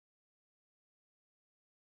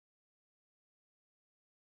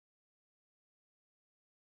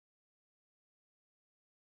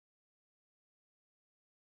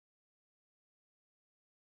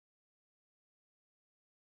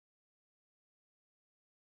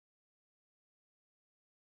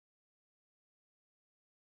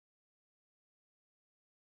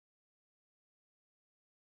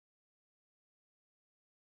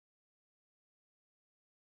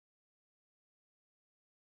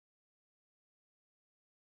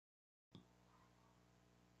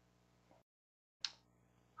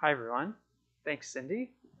Hi, everyone. Thanks, Cindy.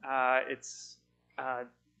 It's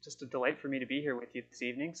just a delight for me to be here with you this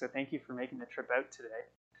evening, so thank you for making the trip out today.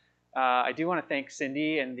 I do want to thank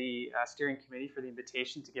Cindy and the steering committee for the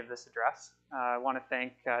invitation to give this address. I want to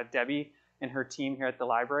thank Debbie and her team here at the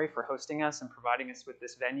library for hosting us and providing us with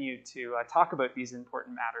this venue to talk about these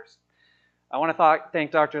important matters. I want to thank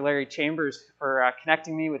Dr. Larry Chambers for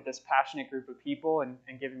connecting me with this passionate group of people and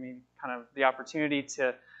giving me kind of the opportunity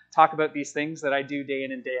to talk about these things that I do day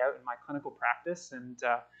in and day out in my clinical practice. And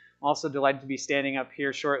I'm also delighted to be standing up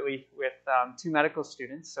here shortly with two medical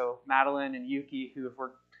students, so Madeline and Yuki, who have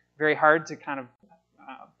worked very hard to kind of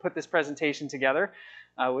put this presentation together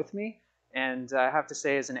with me. And I have to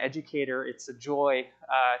say, as an educator, it's a joy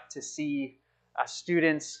to see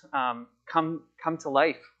students come to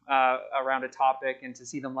life around a topic and to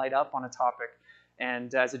see them light up on a topic.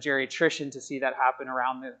 And as a geriatrician, to see that happen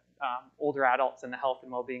around the older adults and the health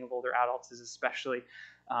and well-being of older adults is especially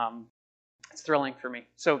it's thrilling for me.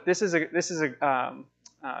 So this is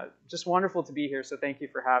just wonderful to be here. So thank you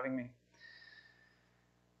for having me.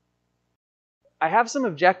 I have some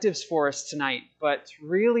objectives for us tonight, but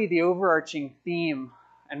really the overarching theme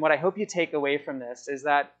and what I hope you take away from this is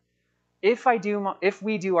that if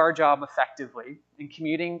we do our job effectively in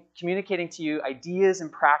communicating to you ideas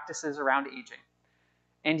and practices around aging,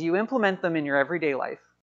 and you implement them in your everyday life,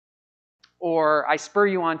 or I spur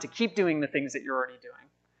you on to keep doing the things that you're already doing,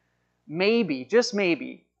 maybe, just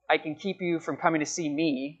maybe, I can keep you from coming to see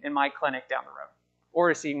me in my clinic down the road, or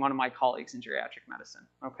to seeing one of my colleagues in geriatric medicine,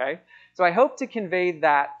 okay? So I hope to convey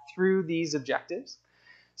that through these objectives.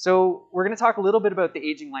 So we're going to talk a little bit about the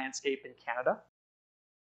aging landscape in Canada.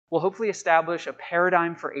 We'll hopefully establish a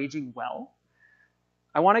paradigm for aging well.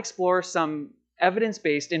 I want to explore some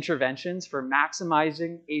evidence-based interventions for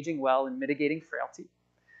maximizing aging well and mitigating frailty.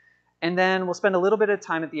 And then we'll spend a little bit of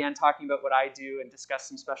time at the end talking about what I do and discuss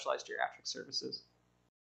some specialized geriatric services.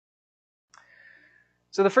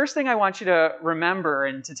 So the first thing I want you to remember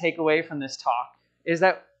and to take away from this talk is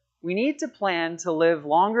that we need to plan to live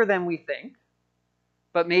longer than we think,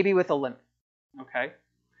 but maybe with a limit, okay?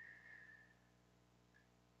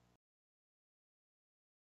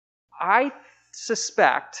 I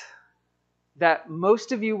suspect that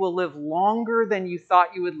most of you will live longer than you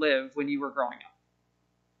thought you would live when you were growing up.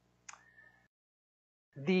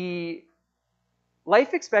 The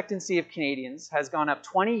life expectancy of Canadians has gone up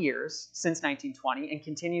 20 years since 1920 and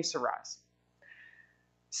continues to rise.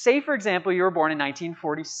 Say, for example, you were born in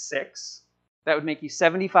 1946. That would make you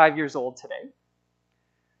 75 years old today.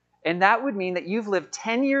 And that would mean that you've lived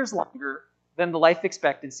 10 years longer than the life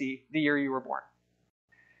expectancy the year you were born.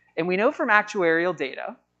 And we know from actuarial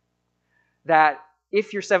data that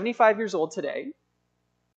if you're 75 years old today,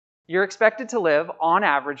 you're expected to live on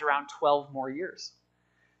average around 12 more years.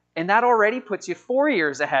 And that already puts you 4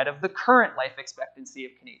 years ahead of the current life expectancy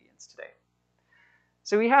of Canadians today.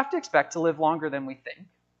 So we have to expect to live longer than we think,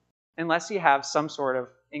 unless you have some sort of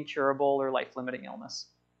incurable or life-limiting illness.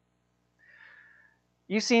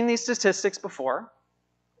 You've seen these statistics before.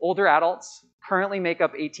 Older adults currently make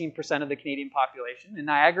up 18% of the Canadian population. In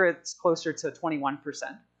Niagara, it's closer to 21%.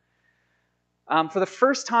 For the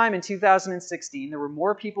first time in 2016, there were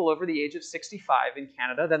more people over the age of 65 in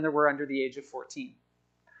Canada than there were under the age of 14.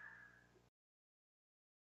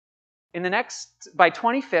 By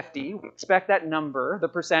 2050, we expect that number, the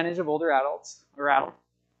percentage of older adults around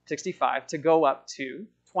 65, to go up to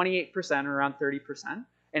 28% or around 30%.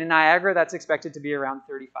 And in Niagara, that's expected to be around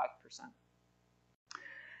 35%.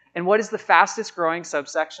 And what is the fastest growing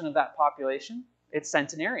subsection of that population? It's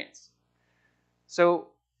centenarians. So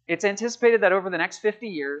it's anticipated that over the next 50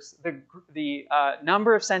 years, the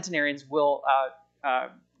number of centenarians will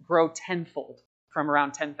grow tenfold from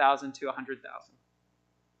around 10,000 to 100,000.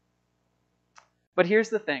 But here's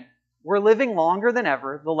the thing. We're living longer than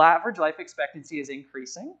ever. The average life expectancy is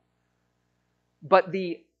increasing. But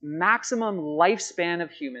the maximum lifespan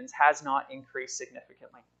of humans has not increased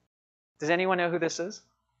significantly. Does anyone know who this is?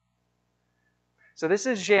 So this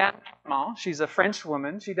is Jeanne Calment. She's a French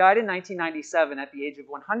woman. She died in 1997 at the age of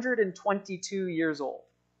 122 years old.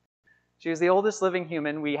 She was the oldest living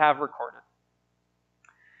human we have recorded.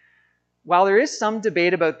 While there is some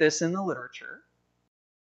debate about this in the literature,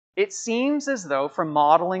 it seems as though, from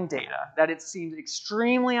modeling data, that it seems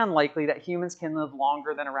extremely unlikely that humans can live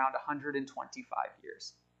longer than around 125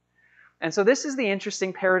 years. And so this is the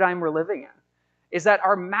interesting paradigm we're living in, is that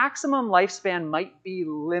our maximum lifespan might be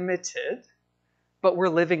limited, but we're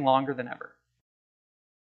living longer than ever.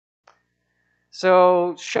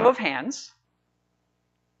 So, show of hands,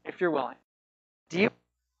 if you're willing. Do you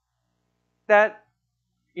that,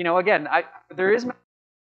 again, there is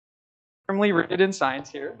firmly rooted in science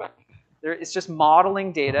here, but it's just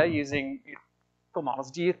modeling data using models.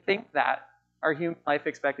 Do you think that our human life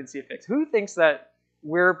expectancy is fixed? Who thinks that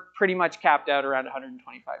we're pretty much capped out around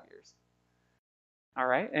 125 years? All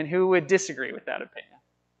right, and who would disagree with that opinion?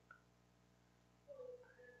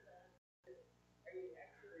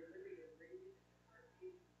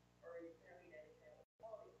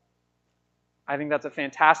 I think that's a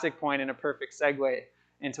fantastic point and a perfect segue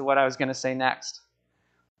into what I was going to say next.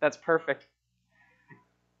 That's perfect.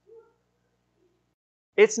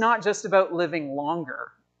 It's not just about living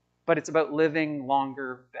longer, but it's about living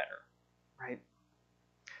longer better, right?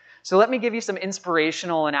 So let me give you some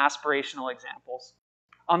inspirational and aspirational examples.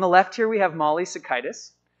 On the left here, we have Molly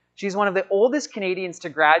Sakaitis. She's one of the oldest Canadians to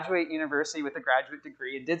graduate university with a graduate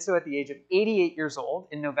degree and did so at the age of 88 years old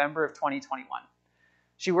in November of 2021.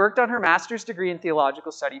 She worked on her master's degree in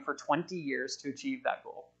theological study for 20 years to achieve that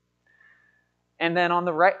goal. And then on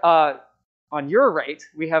the right, on your right,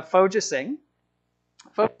 we have Foja Singh.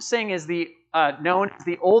 Foja Singh is known as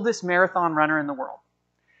the oldest marathon runner in the world.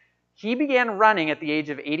 He began running at the age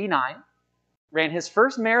of 89, ran his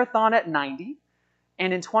first marathon at 90,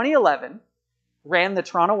 and in 2011 ran the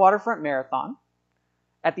Toronto Waterfront Marathon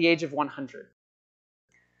at the age of 100.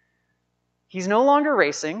 He's no longer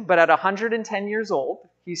racing, but at 110 years old,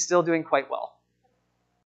 he's still doing quite well.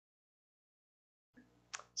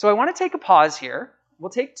 So I want to take a pause here. We'll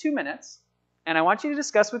take 2 minutes, and I want you to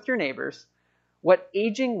discuss with your neighbors what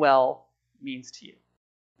aging well means to you.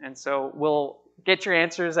 And so we'll get your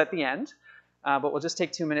answers at the end, but we'll just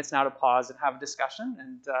take 2 minutes now to pause and have a discussion,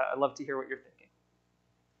 and I'd love to hear what you're thinking.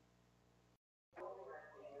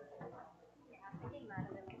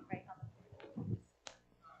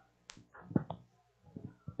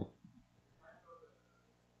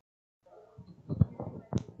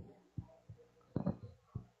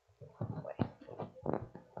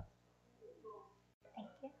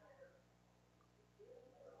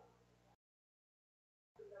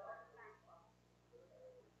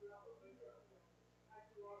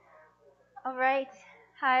 All right.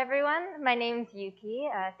 Hi, everyone. My name's Yuki.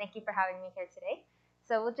 Thank you for having me here today.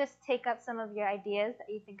 So we'll just take up some of your ideas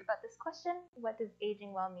that you think about this question. What does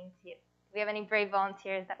aging well mean to you? Do we have any brave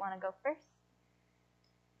volunteers that want to go first?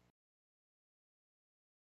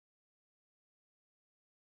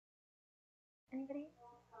 Anybody?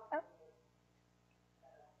 Oh.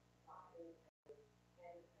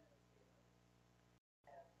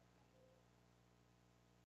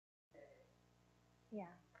 Yeah,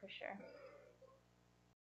 for sure.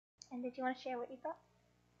 And did you want to share what you thought?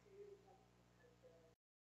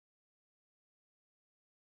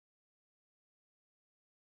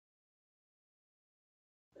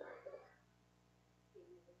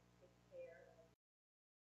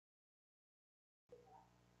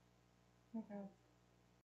 Mm-hmm.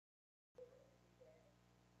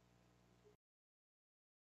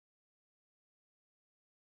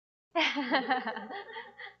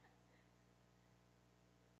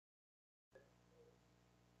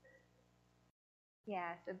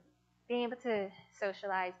 Yeah, so being able to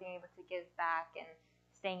socialize, being able to give back, and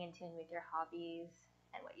staying in tune with your hobbies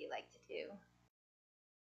and what you like to do.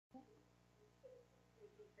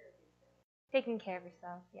 Taking care of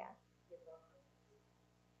yourself, yeah.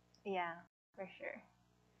 Yeah, for sure.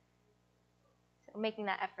 So making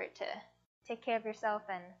that effort to take care of yourself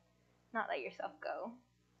and not let yourself go.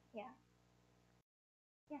 Yeah.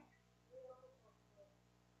 Yeah.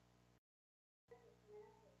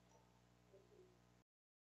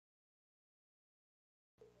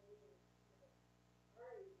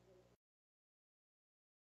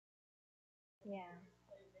 Yeah.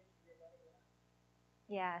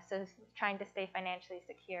 Yeah. So trying to stay financially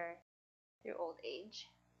secure through old age.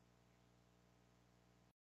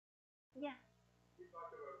 Yeah.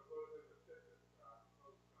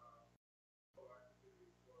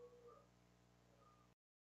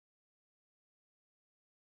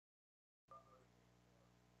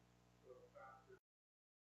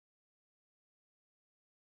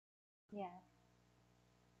 Yeah.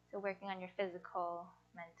 So working on your physical,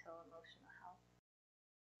 mental, emotional health.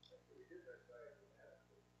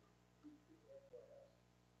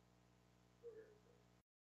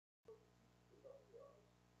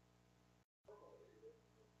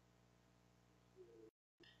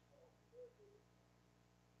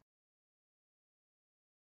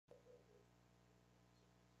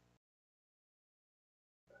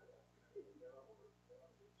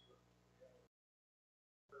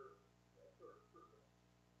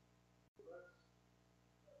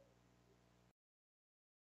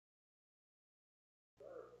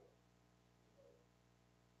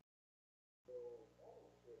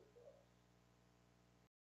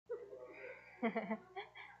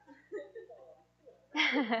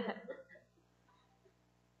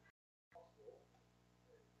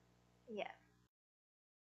 Yeah.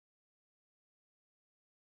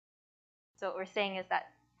 So what we're saying is that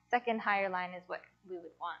second higher line is what we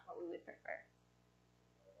would want, what we would prefer.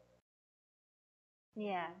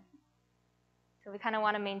 Yeah. So we kind of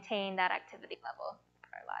want to maintain that activity level of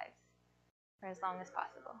our lives for as long as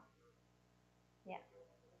possible. Yeah.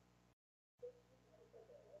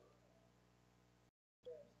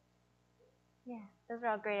 Yeah, those are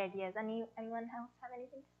all great ideas. Anyone else have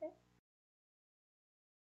anything to say?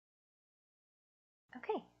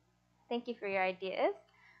 Okay, thank you for your ideas.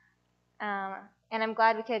 And I'm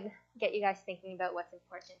glad we could get you guys thinking about what's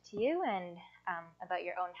important to you and about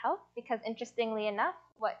your own health, because interestingly enough,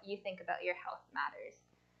 what you think about your health matters.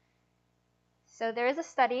 So there is a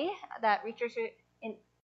study that researchers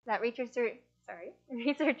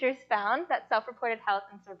found that self-reported health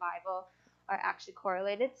and survival are actually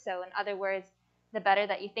correlated. So in other words, the better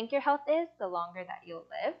that you think your health is, the longer that you'll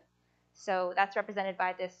live. So that's represented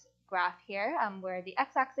by this graph here, where the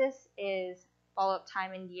x-axis is follow-up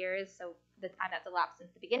time in years, so the time that's elapsed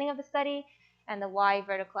since the beginning of the study, and the y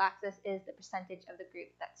vertical axis is the percentage of the group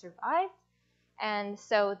that survived. And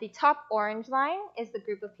so the top orange line is the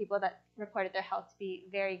group of people that reported their health to be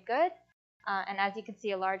very good. And as you can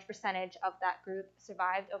see, a large percentage of that group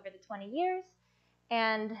survived over the 20 years.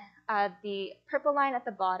 And the purple line at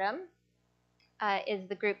the bottom is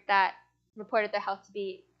the group that reported their health to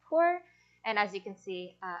be poor. And as you can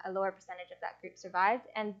see, a lower percentage of that group survived.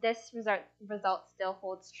 And this result still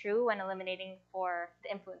holds true when eliminating for the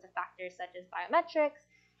influence of factors such as biometrics,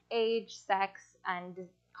 age, sex, and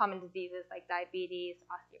common diseases like diabetes,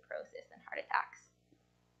 osteoporosis, and heart attacks.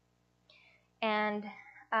 And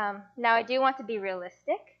now I do want to be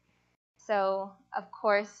realistic. So, of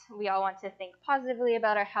course, we all want to think positively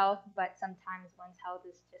about our health, but sometimes one's health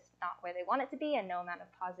is just not where they want it to be, and no amount of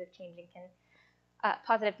positive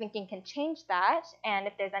thinking can change that. And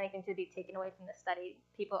if there's anything to be taken away from the study,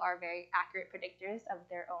 people are very accurate predictors of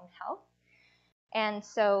their own health. And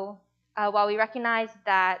so while we recognize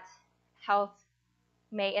that health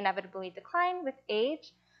may inevitably decline with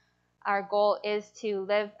age, our goal is to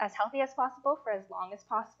live as healthy as possible for as long as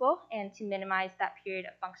possible and to minimize that period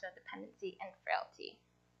of functional dependency and frailty.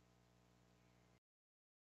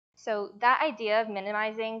 So that idea of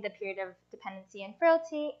minimizing the period of dependency and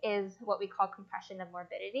frailty is what we call compression of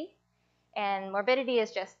morbidity. And morbidity is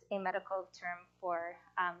just a medical term for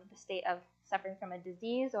the state of suffering from a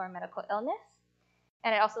disease or a medical illness.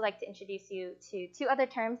 And I'd also like to introduce you to two other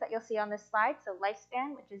terms that you'll see on this slide. So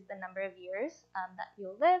lifespan, which is the number of years that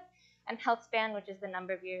you'll live, and health span, which is the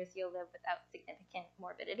number of years you'll live without significant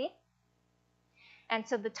morbidity. And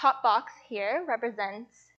so the top box here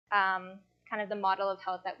represents kind of the model of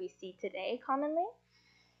health that we see today commonly.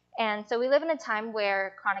 And so we live in a time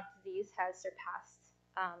where chronic disease has surpassed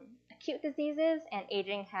acute diseases, and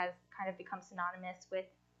aging has kind of become synonymous with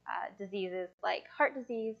diseases like heart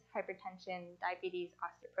disease, hypertension, diabetes,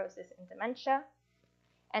 osteoporosis, and dementia.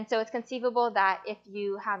 And so it's conceivable that if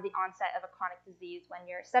you have the onset of a chronic disease when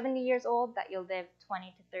you're 70 years old, that you'll live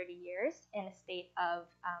 20 to 30 years in a state of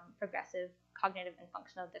progressive cognitive and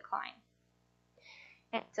functional decline.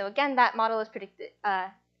 And so again, that model is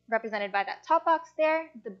represented by that top box there.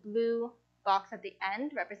 The blue box at the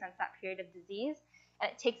end represents that period of disease,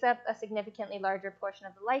 and it takes up a significantly larger portion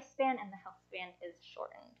of the lifespan, and the health span is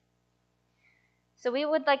shortened. So we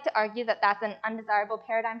would like to argue that that's an undesirable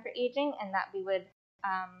paradigm for aging, and that we would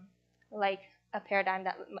like a paradigm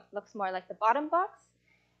that looks more like the bottom box.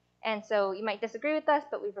 And so you might disagree with us,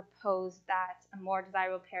 but we propose that a more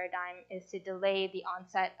desirable paradigm is to delay the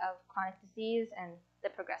onset of chronic disease and the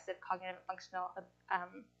progressive cognitive and functional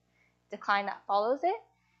decline that follows it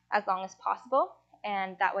as long as possible.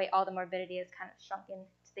 And that way all the morbidity is kind of shrunken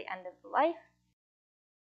to the end of the life.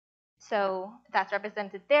 So that's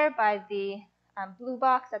represented there by the blue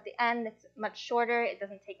box at the end. It's much shorter. It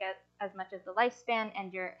doesn't take as much as the lifespan,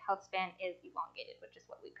 and your health span is elongated, which is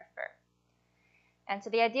what we prefer. And so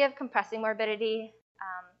the idea of compressing morbidity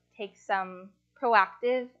takes some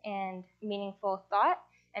proactive and meaningful thought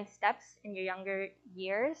and steps in your younger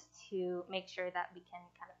years to make sure that we can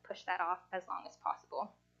kind of push that off as long as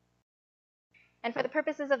possible. And for the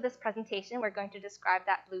purposes of this presentation, we're going to describe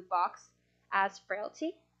that blue box as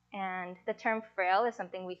frailty. And the term frail is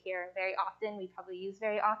something we hear very often, we probably use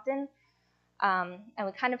very often. And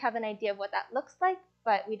we kind of have an idea of what that looks like,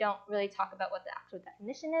 but we don't really talk about what the actual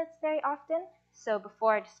definition is very often. So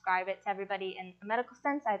before I describe it to everybody in a medical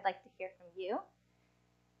sense, I'd like to hear from you.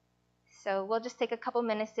 So we'll just take a couple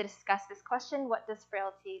minutes to discuss this question. What does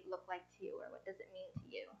frailty look like to you, or what does it mean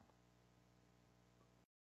to you?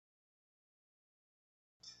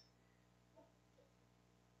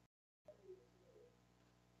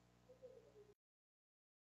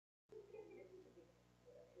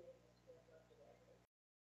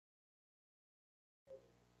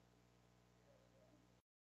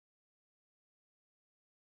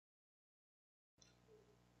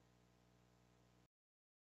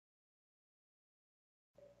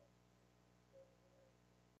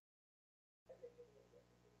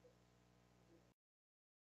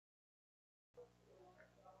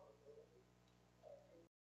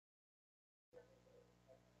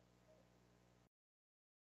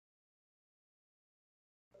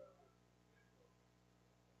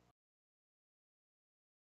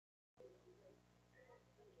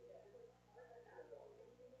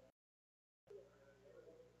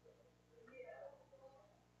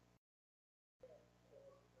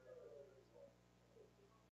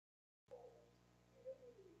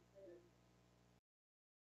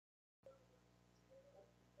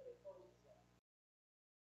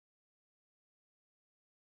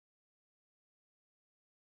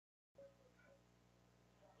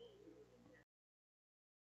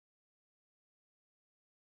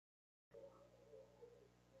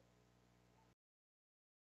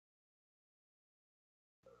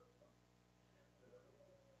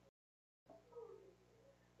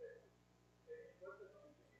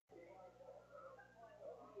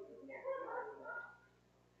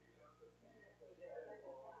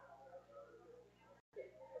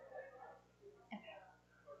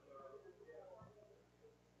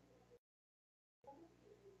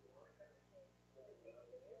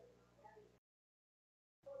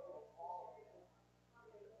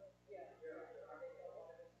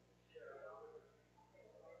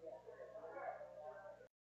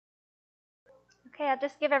 Okay, I'll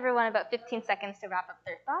just give everyone about 15 seconds to wrap up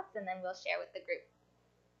their thoughts, and then we'll share with the group.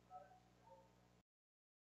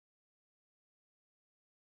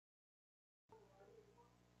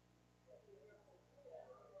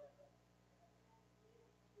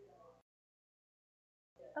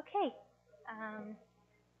 Okay,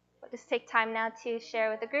 we'll just take time now to share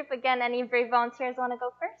with the group. Again, any brave volunteers want to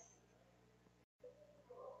go first?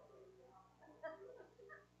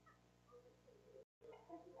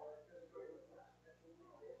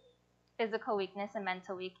 Physical weakness and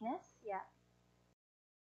mental weakness, yeah.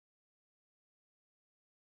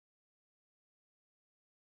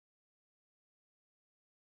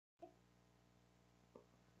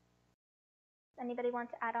 Anybody want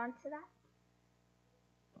to add on to that?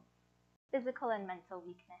 Physical and mental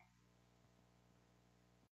weakness.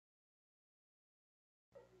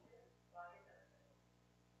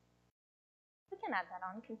 We can add that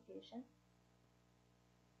on, confusion.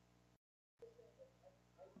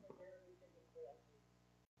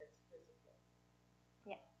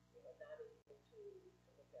 Yeah.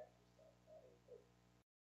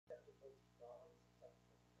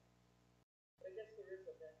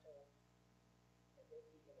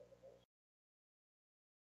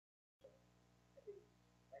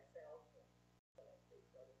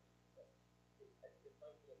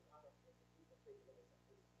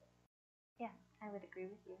 Yeah, I would agree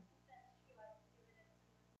with you.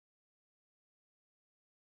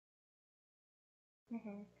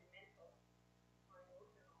 Mm-hmm.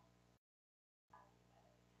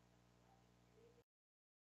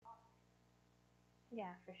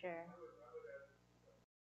 Yeah, for sure.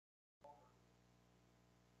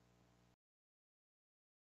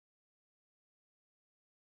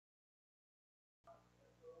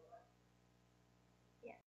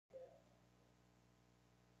 Yeah.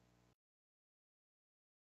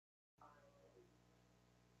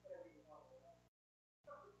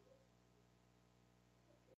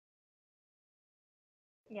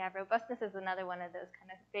 Yeah, robustness is another one of those kind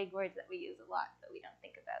of big words that we use a lot, but we don't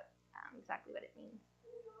think about exactly what it means.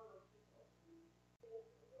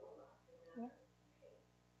 Yeah.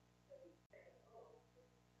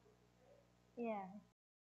 Yeah.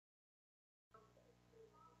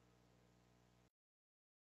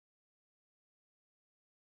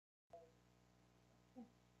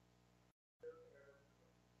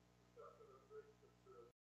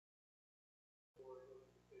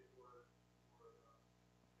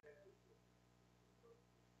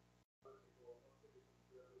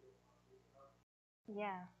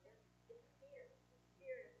 Yeah.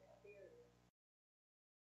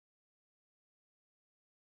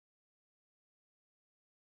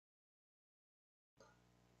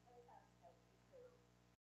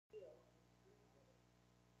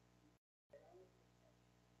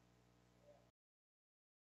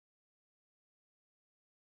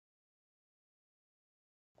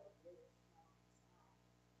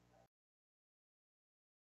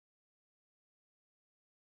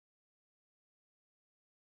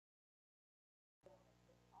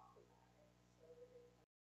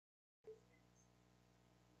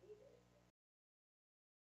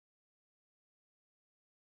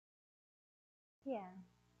 Yeah.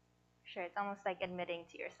 Sure, it's almost like admitting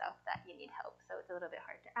to yourself that you need help, so it's a little bit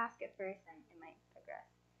hard to ask at first, and it might progress.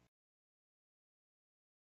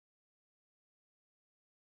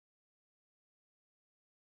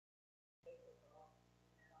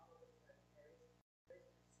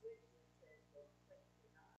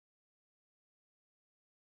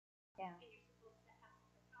 Yeah.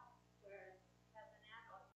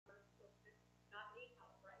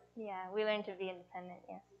 Yeah, we learn to be independent,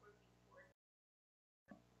 yes.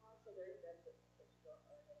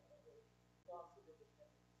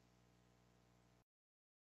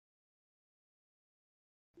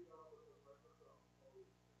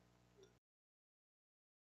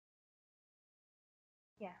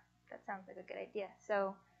 Yeah, that sounds like a good idea.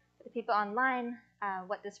 So, for the people online,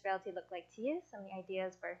 what does frailty look like to you? Some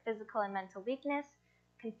ideas were physical and mental weakness,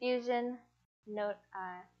 confusion,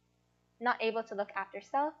 not able to look after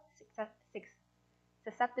self,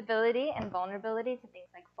 susceptibility and vulnerability to things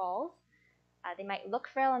like falls. They might look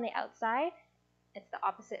frail on the outside. It's the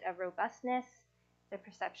opposite of robustness. Their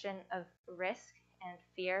perception of risk and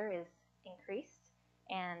fear is increased,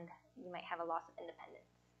 and you might have a loss of independence.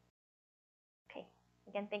 Okay,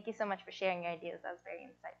 again, thank you so much for sharing your ideas. That was very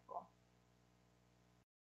insightful.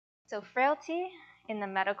 So frailty, in the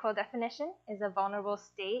medical definition, is a vulnerable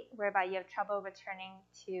state whereby you have trouble returning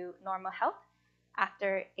to normal health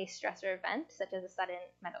after a stressor event, such as a sudden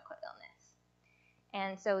medical illness.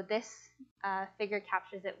 And so this figure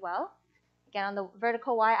captures it well. Again, on the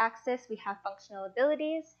vertical y-axis, we have functional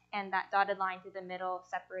abilities, and that dotted line through the middle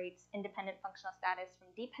separates independent functional status from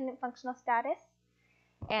dependent functional status.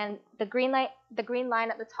 And the green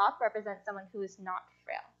line at the top represents someone who is not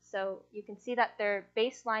frail. So you can see that their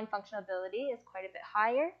baseline functional ability is quite a bit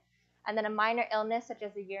higher, and then a minor illness such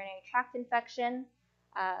as a urinary tract infection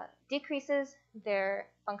decreases their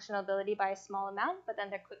functional ability by a small amount, but then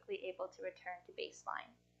they're quickly able to return to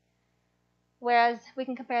baseline. Whereas we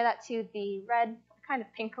can compare that to the red, kind of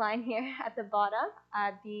pink line here at the bottom.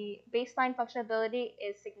 The baseline functional ability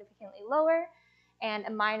is significantly lower, and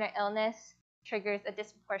a minor illness triggers a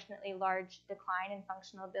disproportionately large decline in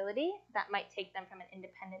functional ability that might take them from an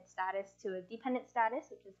independent status to a dependent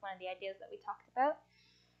status, which is one of the ideas that we talked about.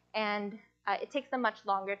 And it takes them much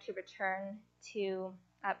longer to return to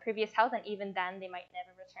previous health, and even then they might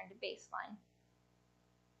never return to baseline.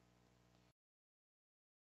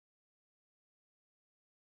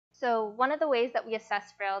 So one of the ways that we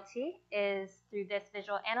assess frailty is through this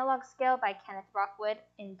visual analog scale by Kenneth Rockwood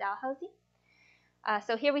in Dalhousie.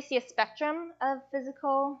 So here we see a spectrum of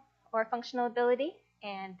physical or functional ability,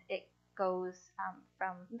 and it goes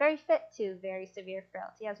from very fit to very severe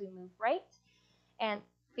frailty as we move right. And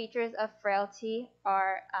features of frailty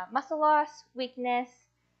are muscle loss, weakness,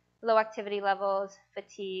 low activity levels,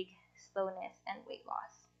 fatigue, slowness, and weight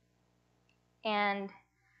loss. And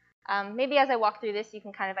maybe as I walk through this, you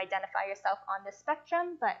can kind of identify yourself on this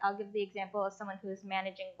spectrum, but I'll give the example of someone who is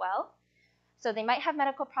managing well. So they might have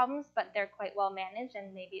medical problems, but they're quite well managed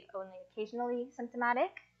and maybe only occasionally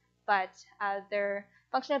symptomatic, but their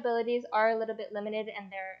functional abilities are a little bit limited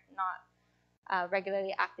and they're not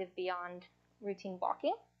regularly active beyond routine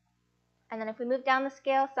walking. And then if we move down the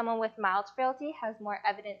scale, someone with mild frailty has more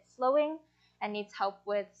evident slowing and needs help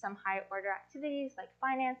with some higher order activities like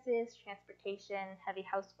finances, transportation, heavy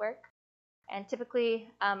housework. And typically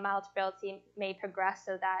mild frailty may progress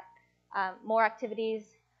so that more activities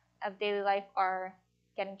of daily life are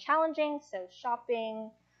getting challenging, so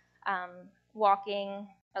shopping, walking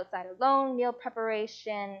outside alone, meal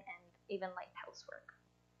preparation, and even light housework.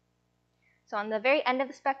 So on the very end of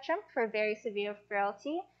the spectrum for very severe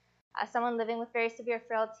frailty, someone living with very severe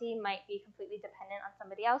frailty might be completely dependent on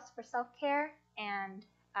somebody else for self-care, and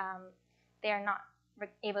they are not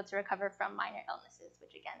able to recover from minor illnesses,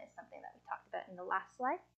 which again is something that we talked about in the last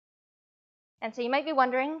slide. And so you might be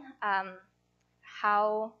wondering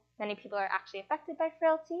how many people are actually affected by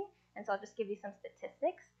frailty, and so I'll just give you some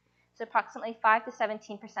statistics. So approximately 5 to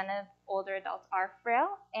 17% of older adults are frail,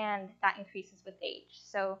 and that increases with age.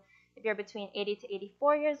 So if you're between 80 to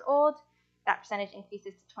 84 years old, that percentage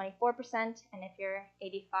increases to 24%, and if you're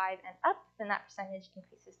 85 and up, then that percentage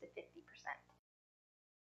increases to 50%.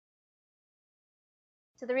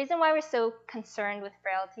 So the reason why we're so concerned with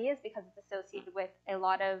frailty is because it's associated with a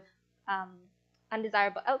lot of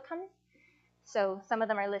undesirable outcomes. So some of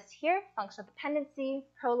them are listed here: functional dependency,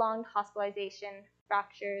 prolonged hospitalization,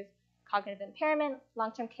 fractures, cognitive impairment,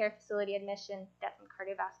 long-term care facility admission, death from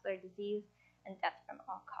cardiovascular disease, and death from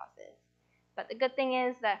all causes. But the good thing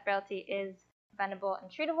is that frailty is preventable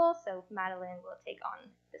and treatable, so Madeline will take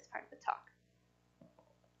on this part of the talk.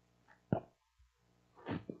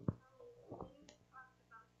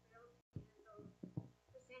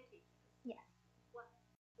 Yes. Where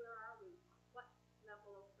are we? What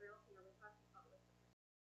level of frailty are we talking about?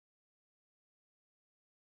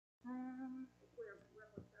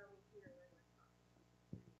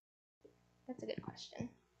 That's a good question.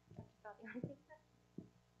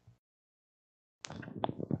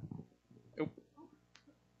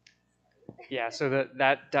 Yeah, so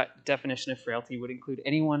that definition of frailty would include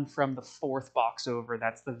anyone from the fourth box over.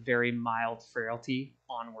 That's the very mild frailty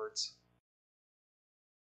onwards.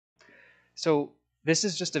 So this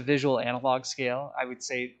is just a visual analog scale. I would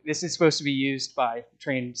say this is supposed to be used by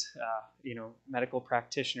trained medical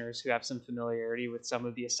practitioners who have some familiarity with some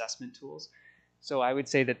of the assessment tools. So I would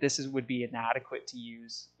say that this would be inadequate to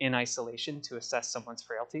use in isolation to assess someone's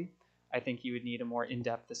frailty. I think you would need a more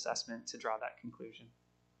in-depth assessment to draw that conclusion.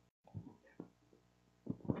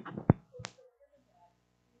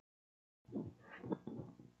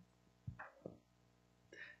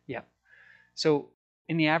 Yeah. So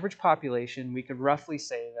in the average population, we could roughly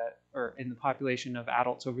say that, or in the population of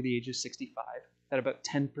adults over the age of 65, that about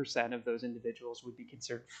 10% of those individuals would be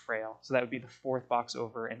considered frail. So that would be the fourth box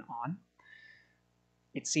over and on.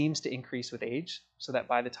 It seems to increase with age, so that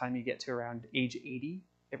by the time you get to around age 80,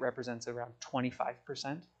 it represents around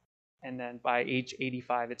 25%. And then by age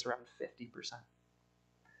 85, it's around 50%.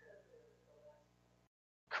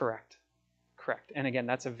 Correct. And again,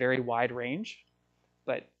 that's a very wide range,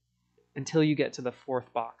 but until you get to the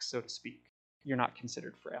fourth box, so to speak, you're not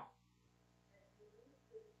considered frail.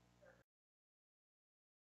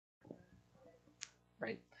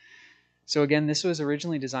 Right. So again, this was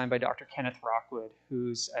originally designed by Dr. Kenneth Rockwood,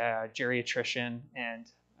 who's a geriatrician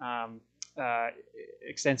and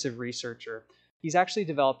extensive researcher. He's actually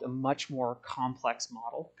developed a much more complex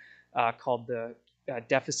model called the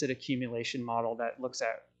deficit accumulation model that looks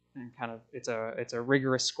at and kind of it's a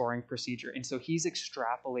rigorous scoring procedure. And so he's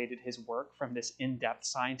extrapolated his work from this in-depth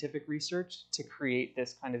scientific research to create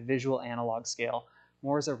this kind of visual analog scale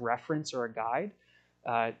more as a reference or a guide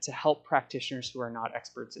to help practitioners who are not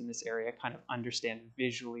experts in this area kind of understand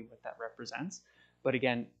visually what that represents. But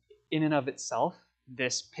again, in and of itself,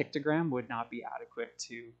 this pictogram would not be adequate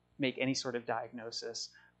to make any sort of diagnosis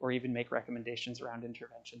or even make recommendations around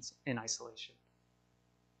interventions in isolation.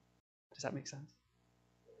 Does that make sense?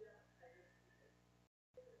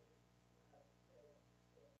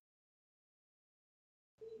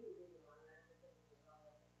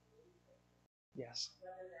 Yes.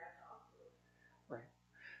 Right.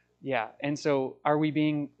 Yeah. And so are we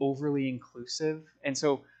being overly inclusive? And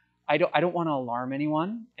so I don't want to alarm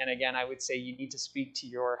anyone. And again, I would say you need to speak to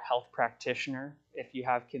your health practitioner if you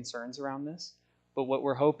have concerns around this. But what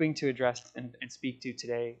we're hoping to address and speak to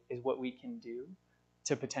today is what we can do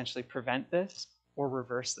to potentially prevent this or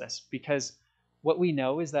reverse this. Because what we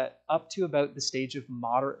know is that up to about the stage of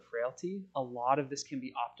moderate frailty, a lot of this can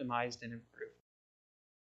be optimized and improved.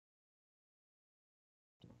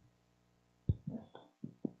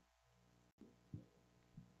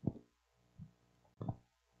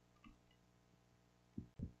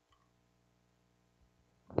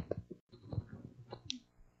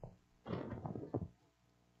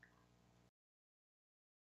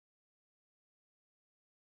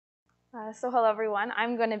 So hello everyone,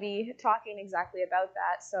 I'm going to be talking exactly about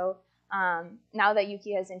that. So now that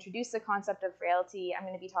Yuki has introduced the concept of frailty, I'm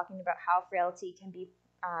going to be talking about how frailty can be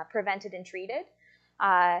prevented and treated.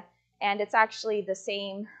 And it's actually the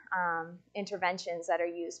same interventions that are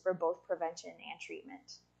used for both prevention and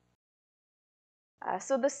treatment.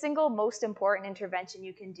 So the single most important intervention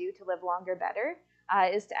you can do to live longer better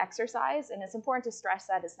is to exercise, and it's important to stress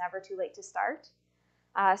that it's never too late to start.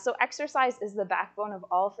 So exercise is the backbone of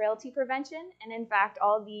all frailty prevention, and in fact,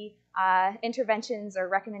 all the interventions or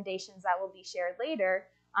recommendations that will be shared later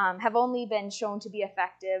have only been shown to be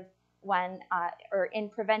effective when or in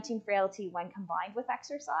preventing frailty when combined with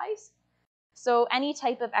exercise. So any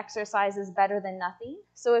type of exercise is better than nothing.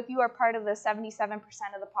 So if you are part of the 77%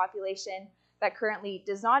 of the population that currently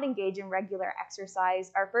does not engage in regular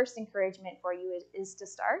exercise, our first encouragement for you is to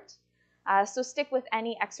start. So stick with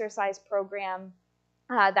any exercise program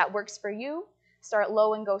that works for you. Start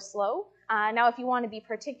low and go slow. Now, if you want to be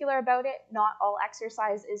particular about it, not all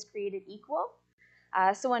exercise is created equal.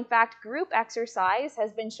 So in fact, group exercise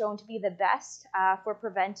has been shown to be the best for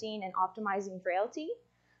preventing and optimizing frailty.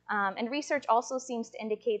 And research also seems to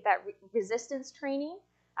indicate that resistance training,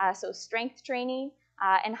 so strength training,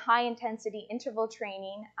 and high-intensity interval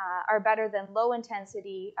training are better than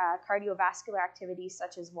low-intensity cardiovascular activities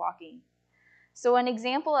such as walking. So an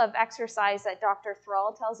example of exercise that Dr.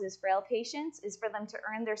 Thrall tells his frail patients is for them to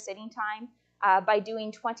earn their sitting time by doing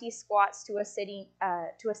 20 squats to a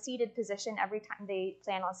seated position every time they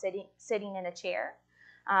plan on sitting in a chair.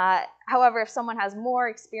 However, if someone has more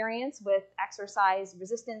experience with exercise,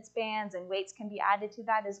 resistance bands and weights can be added to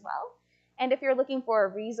that as well. And if you're looking for a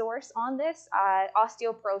resource on this,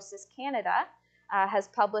 Osteoporosis Canada has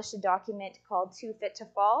published a document called Too Fit to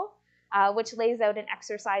Fall, which lays out an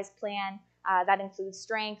exercise plan that includes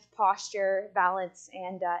strength, posture, balance,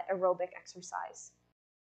 and aerobic exercise.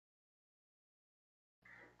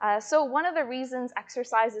 So one of the reasons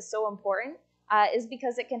exercise is so important is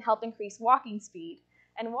because it can help increase walking speed.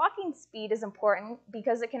 And walking speed is important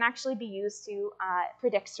because it can actually be used to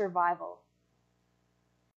predict survival.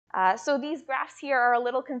 So these graphs here are a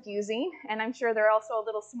little confusing, and I'm sure they're also a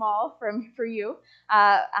little small for you.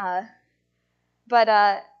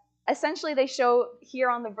 But essentially, they show here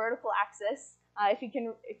on the vertical axis, if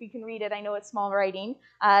you can read it, I know it's small writing,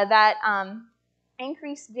 that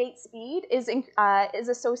increased gait speed is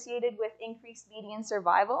associated with increased median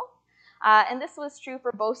survival, and this was true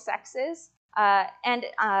for both sexes, and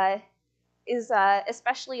is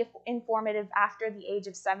especially informative after the age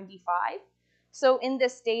of 75. So in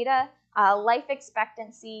this data, life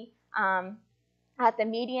expectancy at the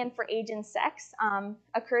median for age and sex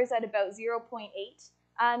occurs at about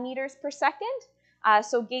 0.8 meters per second.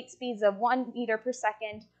 So gait speeds of 1 meter per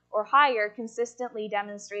second or higher consistently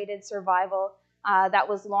demonstrated survival that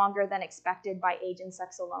was longer than expected by age and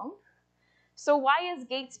sex alone. So why is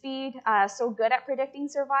gait speed so good at predicting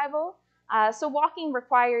survival? So walking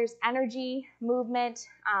requires energy, movement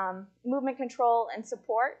control, and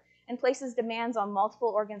support, and places demands on multiple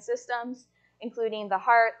organ systems. including the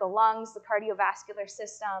heart, the lungs, the cardiovascular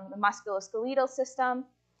system, the musculoskeletal system,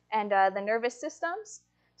 and the nervous systems.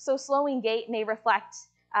 So slowing gait may reflect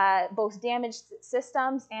both damaged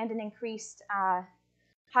systems and an increased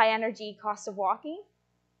high energy cost of walking.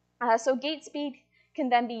 So gait speed can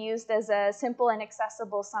then be used as a simple and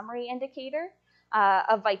accessible summary indicator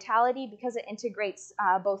of vitality because it integrates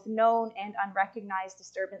both known and unrecognized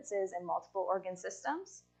disturbances in multiple organ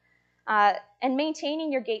systems. And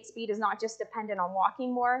maintaining your gait speed is not just dependent on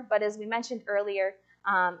walking more, but as we mentioned earlier,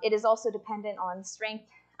 it is also dependent on strength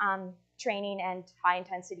training and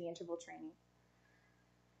high-intensity interval training.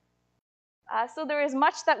 So there is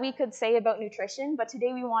much that we could say about nutrition, but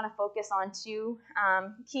today we want to focus on two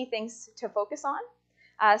key things to focus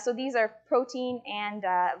on. So these are protein and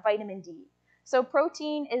vitamin D. So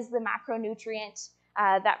protein is the macronutrient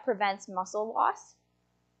that prevents muscle loss,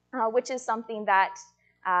 which is something that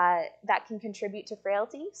can contribute to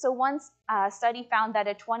frailty. So one study found that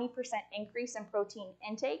a 20% increase in protein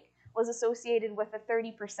intake was associated with a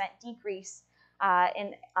 30% decrease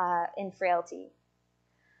in frailty.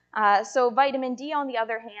 So vitamin D, on the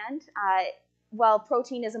other hand, while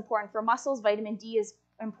protein is important for muscles, vitamin D is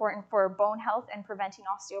important for bone health and preventing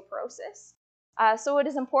osteoporosis. So it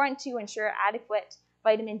is important to ensure adequate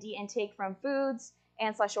vitamin D intake from foods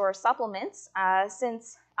and/or supplements,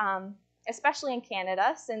 since, especially in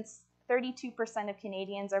Canada, since 32% of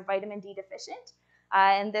Canadians are vitamin D deficient,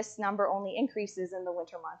 and this number only increases in the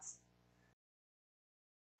winter months.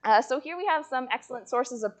 So here we have some excellent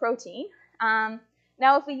sources of protein.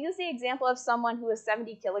 Now, if we use the example of someone who is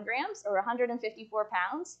 70 kilograms or 154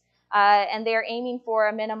 pounds, and they are aiming for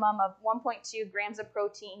a minimum of 1.2 grams of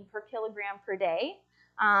protein per kilogram per day,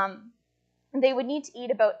 they would need to eat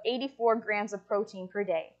about 84 grams of protein per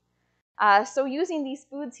day. So using these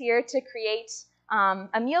foods here to create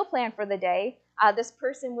a meal plan for the day, this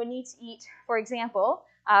person would need to eat, for example,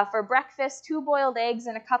 for breakfast, 2 boiled eggs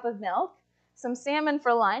and a cup of milk, some salmon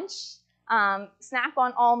for lunch, snack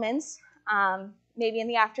on almonds, maybe in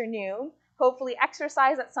the afternoon, hopefully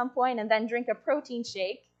exercise at some point and then drink a protein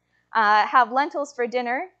shake, have lentils for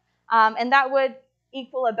dinner, and that would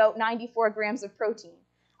equal about 94 grams of protein.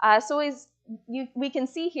 So as we can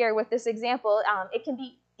see here with this example, it can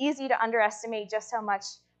be easy to underestimate just how much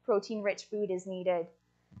protein-rich food is needed.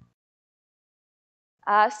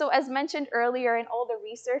 So as mentioned earlier, in older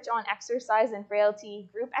research on exercise and frailty,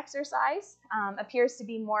 group exercise appears to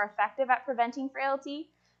be more effective at preventing frailty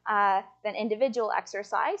than individual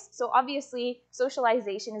exercise. So obviously,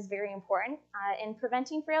 socialization is very important in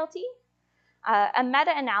preventing frailty. A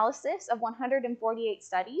meta-analysis of 148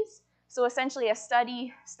 studies, so essentially a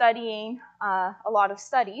study studying a lot of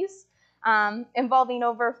studies, involving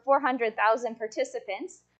over 400,000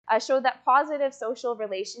 participants, showed that positive social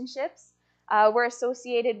relationships were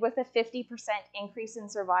associated with a 50% increase in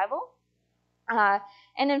survival.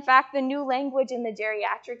 And in fact, the new language in the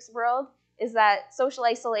geriatrics world is that social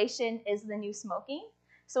isolation is the new smoking.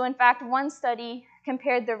 So in fact, one study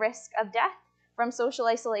compared the risk of death from social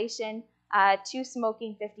isolation to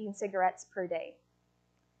smoking 15 cigarettes per day.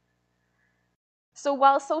 So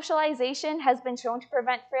while socialization has been shown to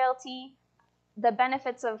prevent frailty, the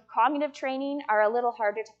benefits of cognitive training are a little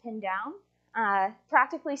harder to pin down.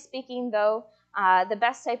 Practically speaking, though, the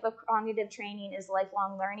best type of cognitive training is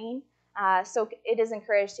lifelong learning, so it is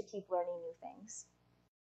encouraged to keep learning new things.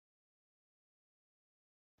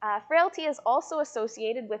 Frailty is also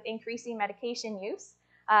associated with increasing medication use,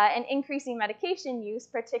 and increasing medication use,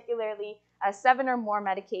 particularly 7 or more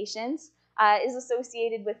medications, is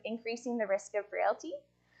associated with increasing the risk of frailty.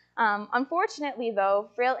 Unfortunately, though,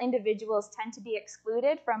 frail individuals tend to be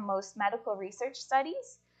excluded from most medical research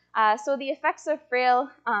studies. So the effects of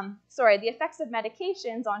medications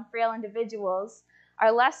on frail individuals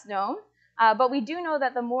are less known, but we do know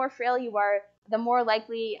that the more frail you are, the more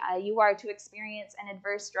likely you are to experience an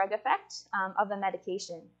adverse drug effect of a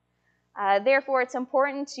medication. Therefore, it's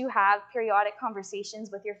important to have periodic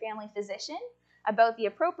conversations with your family physician about the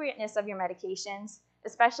appropriateness of your medications,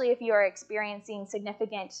 especially if you are experiencing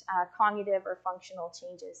significant cognitive or functional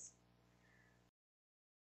changes.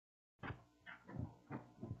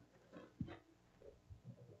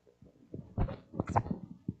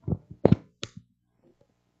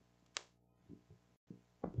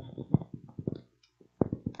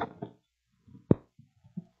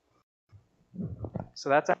 So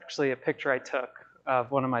that's actually a picture I took of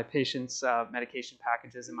one of my patients' medication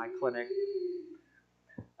packages in my clinic.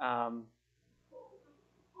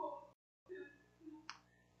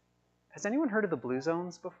 Has anyone heard of the blue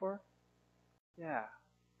zones before? Yeah.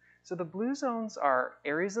 So the blue zones are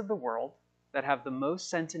areas of the world that have the most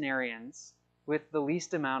centenarians with the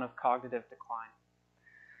least amount of cognitive decline.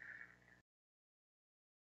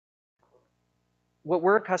 What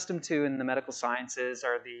we're accustomed to in the medical sciences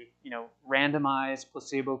are the, randomized,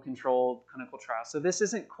 placebo-controlled clinical trials. So this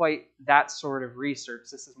isn't quite that sort of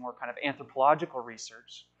research. This is more kind of anthropological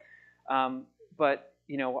research. But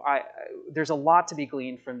there's a lot to be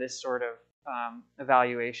gleaned from this sort of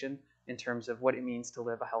evaluation in terms of what it means to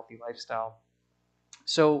live a healthy lifestyle.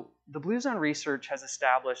 So the Blue Zone research has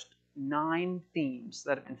established 9 themes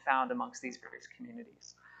that have been found amongst these various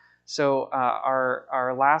communities. So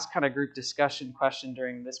our last kind of group discussion question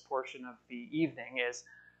during this portion of the evening is,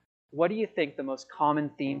 what do you think the most common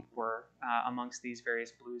themes were amongst these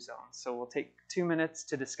various blue zones? So we'll take 2 minutes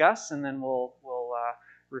to discuss, and then we'll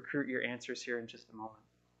recruit your answers here in just a moment.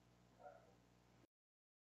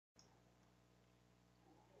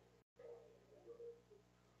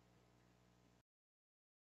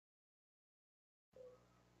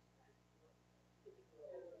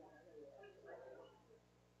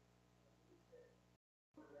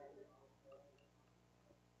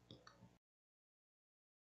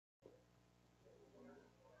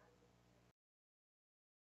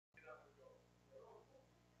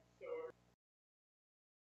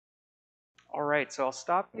 All right, so I'll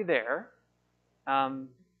stop you there.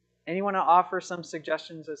 Anyone offer some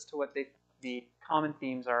suggestions as to what the common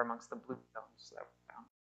themes are amongst the blue zones that we found?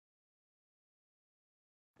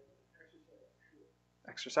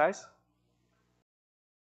 Exercise?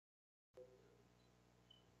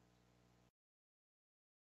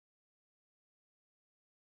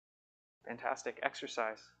 Fantastic.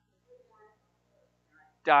 Exercise.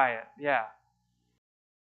 Diet, yeah.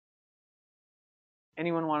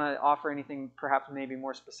 Anyone want to offer anything perhaps maybe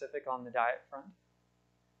more specific on the diet front?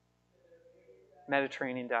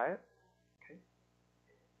 Mediterranean diet. Okay.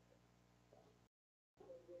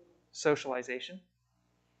 Socialization.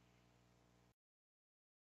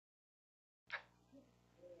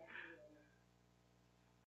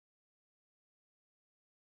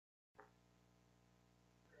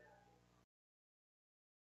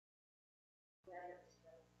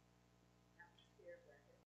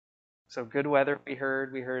 So good weather we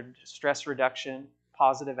heard stress reduction,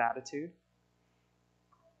 positive attitude.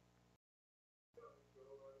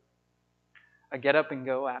 A get up and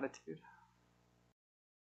go attitude.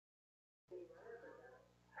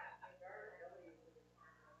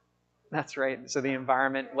 That's right. So the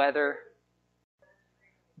environment, weather,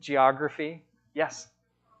 geography. Yes.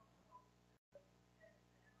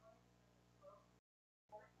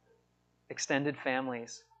 Extended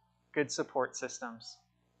families, good support systems.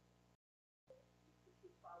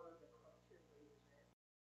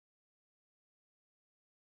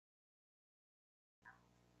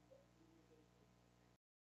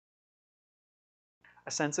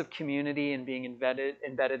 A sense of community and being embedded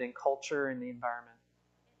in culture and the environment.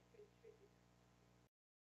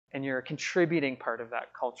 And you're a contributing part of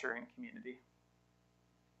that culture and community.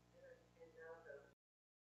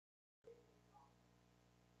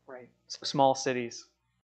 Right. So small cities.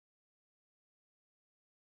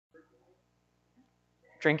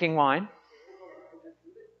 Drinking wine.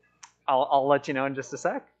 I'll let you know in just a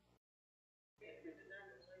sec.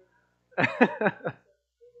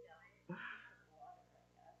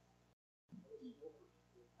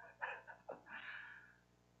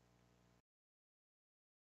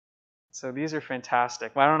 So these are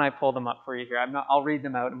fantastic. Why don't I pull them up for you here? I'll read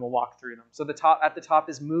them out and we'll walk through them. So at the top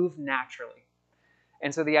is move naturally.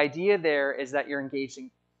 And so the idea there is that you're engaged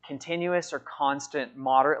in continuous or constant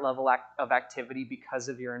moderate level of activity because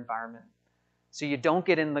of your environment. So you don't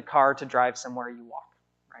get in the car to drive somewhere, you walk,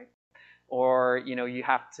 right? Or you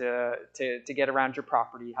have to get around your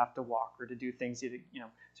property, you have to walk, or to do things so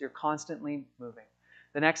you're constantly moving.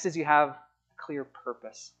 The next is you have a clear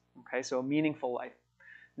purpose, okay? So a meaningful life.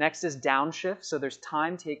 Next is downshift. So there's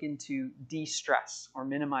time taken to de-stress or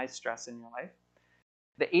minimize stress in your life.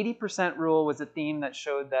 The 80% rule was a theme that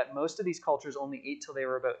showed that most of these cultures only ate till they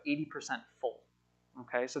were about 80% full.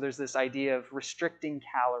 Okay, so there's this idea of restricting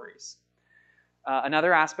calories.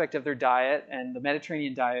 Another aspect of their diet, and the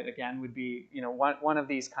Mediterranean diet again would be one of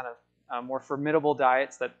these kind of more formidable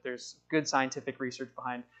diets that there's good scientific research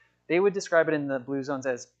behind. They would describe it in the blue zones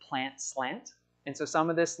as plant slant. And so some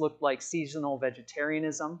of this looked like seasonal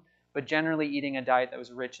vegetarianism, but generally eating a diet that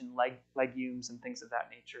was rich in legumes and things of that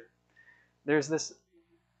nature. There's this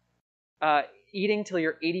eating till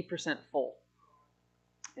you're 80% full.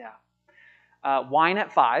 Yeah. Wine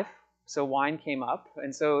at 5. So wine came up.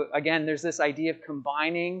 And so again, there's this idea of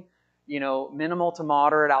combining, minimal to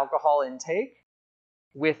moderate alcohol intake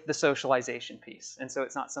with the socialization piece. And so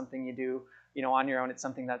it's not something you do on your own. It's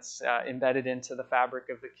something that's embedded into the fabric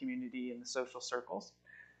of the community and the social circles.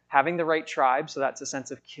 Having the right tribe, so that's a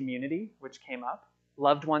sense of community, which came up.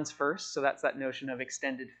 Loved ones first, so that's that notion of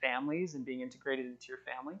extended families and being integrated into your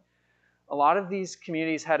family. A lot of these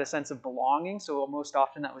communities had a sense of belonging, so most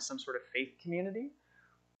often that was some sort of faith community.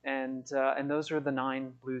 And those are the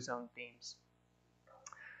 9 Blue Zone themes.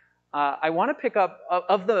 I want to pick up,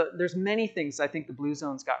 there's many things I think the Blue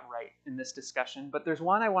Zone's got right in this discussion, but there's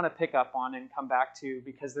one I want to pick up on and come back to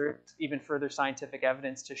because there's even further scientific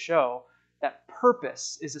evidence to show that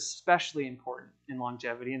purpose is especially important in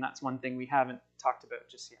longevity, and that's one thing we haven't talked about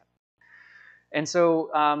just yet. And so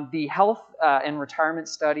the health and retirement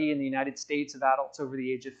study in the United States of adults over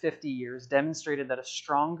the age of 50 years demonstrated that a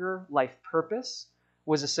stronger life purpose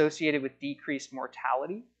was associated with decreased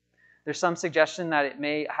mortality. There's some suggestion that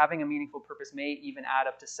having a meaningful purpose may even add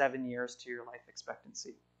up to 7 years to your life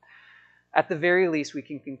expectancy. At the very least, we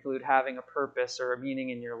can conclude having a purpose or a meaning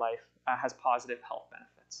in your life has positive health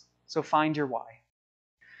benefits. So find your why.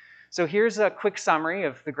 So here's a quick summary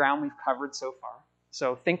of the ground we've covered so far.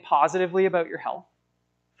 So think positively about your health.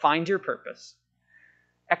 Find your purpose.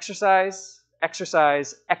 Exercise,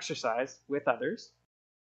 exercise, exercise with others.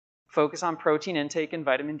 Focus on protein intake and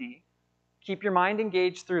vitamin D. Keep your mind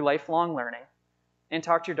engaged through lifelong learning. And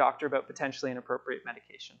talk to your doctor about potentially inappropriate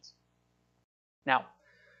medications. Now,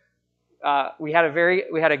 we had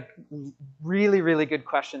a really, really good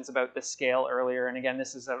questions about the scale earlier. And again,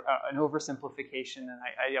 this is an oversimplification, and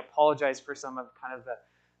I apologize for some of kind of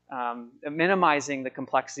the minimizing the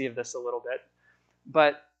complexity of this a little bit.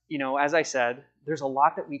 But, as I said, there's a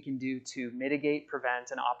lot that we can do to mitigate,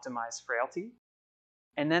 prevent, and optimize frailty.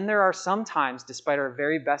 And then there are some times, despite our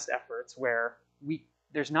very best efforts, where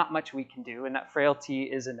there's not much we can do, and that frailty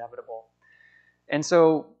is inevitable. And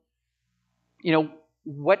so,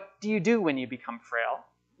 what do you do when you become frail?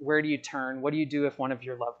 Where do you turn? What do you do if one of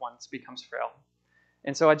your loved ones becomes frail?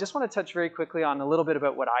 And so I just want to touch very quickly on a little bit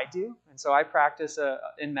about what I do. And so I practice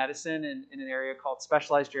in medicine in an area called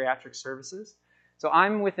specialized geriatric services. So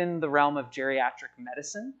I'm within the realm of geriatric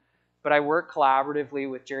medicine, but I work collaboratively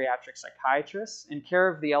with geriatric psychiatrists in care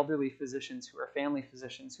of the elderly physicians who are family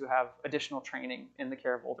physicians who have additional training in the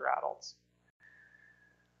care of older adults.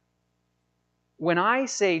 When I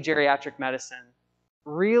say geriatric medicine,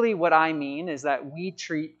 really what I mean is that we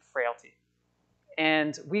treat frailty.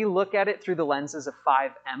 And we look at it through the lenses of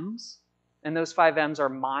 5 M's. And those 5 M's are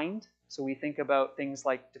mind. So we think about things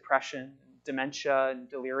like depression, dementia, and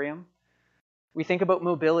delirium. We think about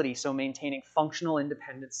mobility, so maintaining functional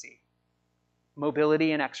independency.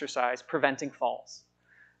 Mobility and exercise, preventing falls.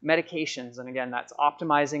 Medications, and again, that's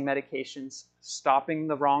optimizing medications, stopping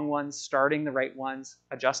the wrong ones, starting the right ones,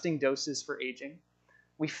 adjusting doses for aging.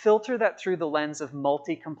 We filter that through the lens of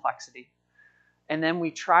multi-complexity. And then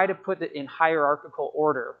we try to put it in hierarchical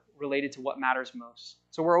order related to what matters most.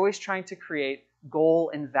 So we're always trying to create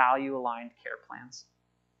goal and value-aligned care plans.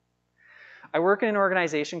 I work in an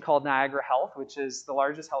organization called Niagara Health, which is the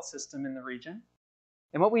largest health system in the region.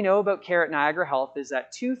 And what we know about care at Niagara Health is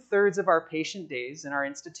that 2/3 of our patient days in our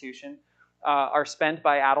institution are spent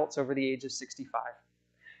by adults over the age of 65.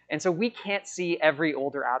 And so we can't see every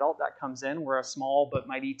older adult that comes in. We're a small but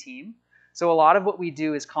mighty team. So a lot of what we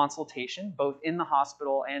do is consultation, both in the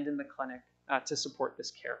hospital and in the clinic, to support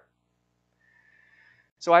this care.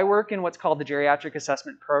 So I work in what's called the Geriatric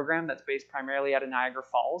Assessment Program that's based primarily out of Niagara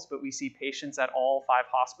Falls, but we see patients at all 5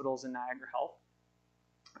 hospitals in Niagara Health.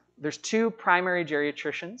 There's 2 primary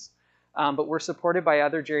geriatricians, but we're supported by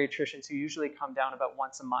other geriatricians who usually come down about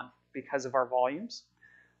once a month because of our volumes.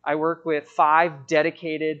 I work with 5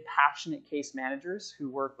 dedicated, passionate case managers who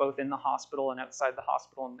work both in the hospital and outside the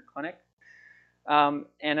hospital and the clinic. And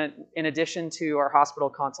in addition to our hospital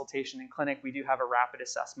consultation and clinic, we do have a rapid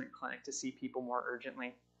assessment clinic to see people more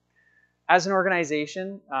urgently. As an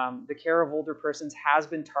organization, the care of older persons has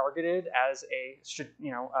been targeted as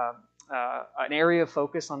an area of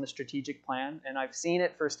focus on the strategic plan, and I've seen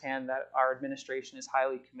it firsthand that our administration is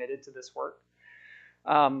highly committed to this work.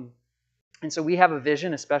 And so we have a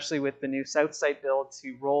vision, especially with the new South Site build,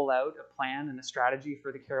 to roll out a plan and a strategy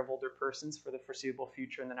for the care of older persons for the foreseeable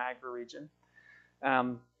future in the Niagara region.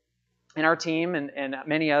 And our team and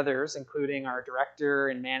many others, including our director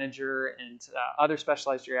and manager and other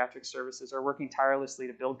specialized geriatric services, are working tirelessly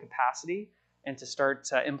to build capacity and to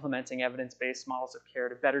start implementing evidence-based models of care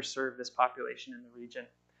to better serve this population in the region.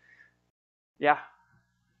 Yeah.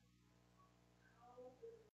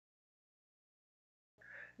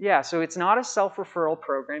 Yeah, so it's not a self-referral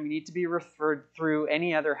program. You need to be referred through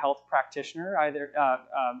any other health practitioner, either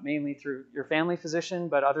mainly through your family physician,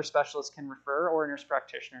 but other specialists can refer, or a nurse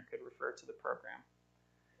practitioner could refer to the program.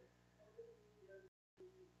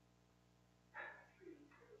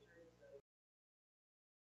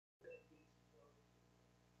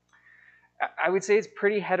 I would say it's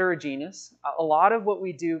pretty heterogeneous. A lot of what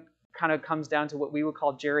we do kind of comes down to what we would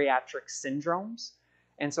call geriatric syndromes.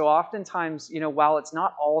 And so oftentimes, while it's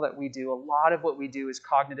not all that we do, a lot of what we do is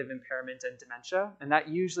cognitive impairment and dementia. And that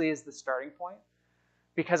usually is the starting point.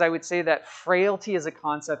 Because I would say that frailty as a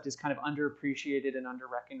concept is kind of underappreciated and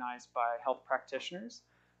underrecognized by health practitioners.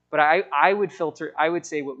 But I would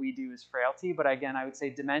say what we do is frailty. But again, I would say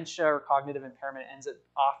dementia or cognitive impairment ends up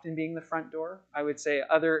often being the front door. I would say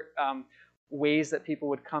other ways that people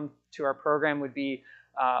would come to our program would be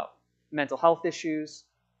mental health issues,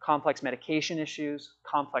 complex medication issues,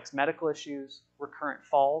 complex medical issues, recurrent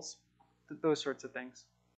falls, those sorts of things.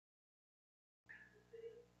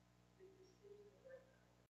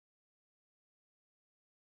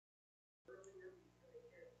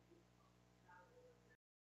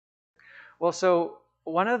 Well, so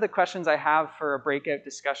one of the questions I have for a breakout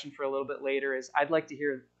discussion for a little bit later is I'd like to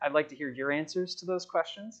hear your answers to those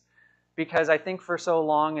questions, because I think for so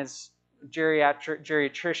long as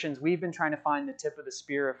geriatricians, we've been trying to find the tip of the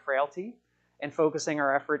spear of frailty and focusing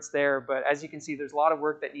our efforts there. But as you can see, there's a lot of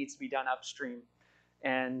work that needs to be done upstream.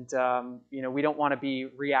 And we don't want to be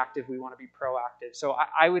reactive, we want to be proactive. So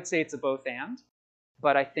I would say it's a both and.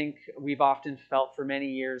 But I think we've often felt for many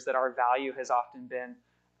years that our value has often been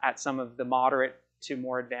at some of the moderate to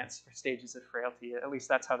more advanced stages of frailty. At least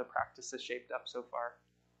that's how the practice has shaped up so far.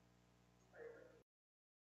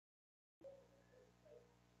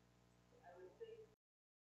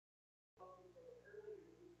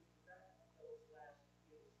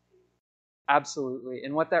 Absolutely.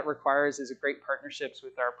 And what that requires is a great partnerships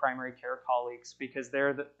with our primary care colleagues, because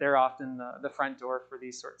they're often the front door for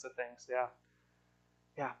these sorts of things. Yeah.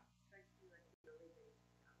 Yeah.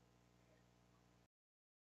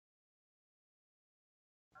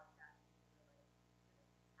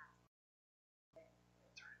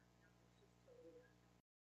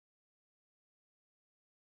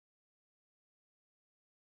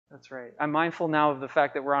 That's right. I'm mindful now of the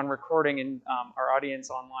fact that we're on recording and our audience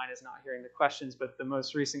online is not hearing the questions, but the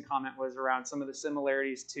most recent comment was around some of the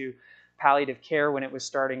similarities to palliative care when it was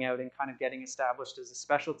starting out and kind of getting established as a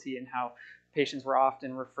specialty, and how patients were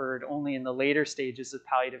often referred only in the later stages of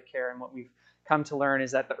palliative care. And what we've come to learn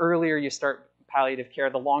is that the earlier you start palliative care,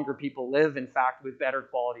 the longer people live, in fact, with better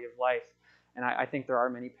quality of life. And I think there are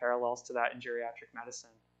many parallels to that in geriatric medicine.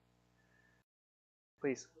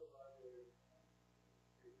 Please.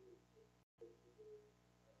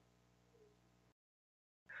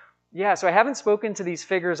 Yeah, so I haven't spoken to these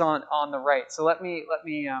figures on the right. So let me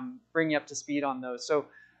bring you up to speed on those. So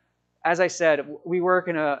as I said, we work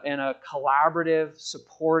in a collaborative,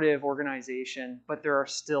 supportive organization, but there are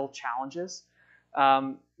still challenges.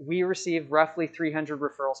 We receive roughly 300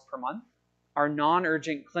 referrals per month. Our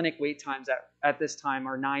non-urgent clinic wait times at this time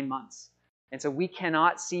are 9 months. And so we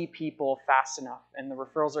cannot see people fast enough, and the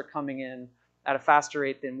referrals are coming in at a faster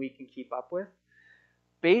rate than we can keep up with.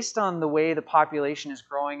 Based on the way the population is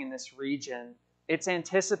growing in this region, it's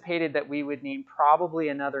anticipated that we would need probably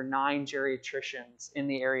another 9 geriatricians in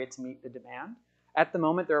the area to meet the demand. At the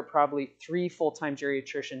moment, there are probably 3 full-time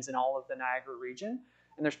geriatricians in all of the Niagara region,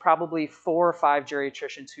 and there's probably 4 or 5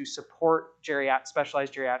 geriatricians who support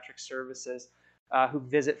specialized geriatric services who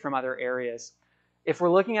visit from other areas. If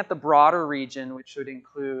we're looking at the broader region, which would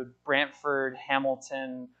include Brantford,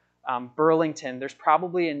 Hamilton, Burlington, there's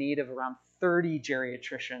probably a need of around 30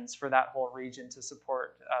 geriatricians for that whole region to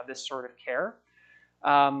support this sort of care.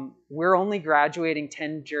 We're only graduating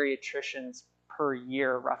 10 geriatricians per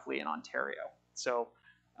year, roughly, in Ontario. So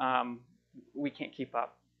we can't keep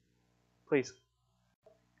up. Please.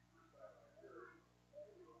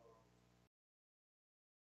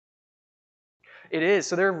 It is.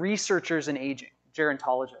 So they're researchers in aging,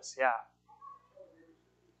 gerontologists, yeah.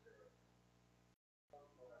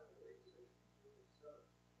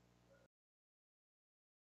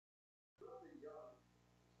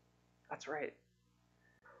 That's right.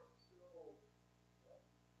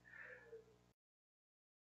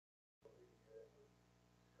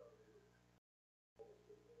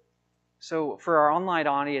 So for our online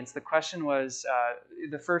audience, the question was,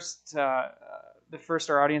 the first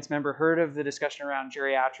our audience member heard of the discussion around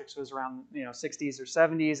geriatrics was around 60s or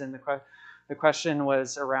 70s, and the question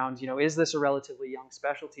was around is this a relatively young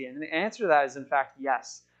specialty? And the answer to that is in fact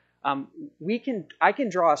yes. I can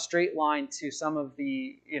draw a straight line to some of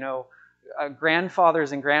the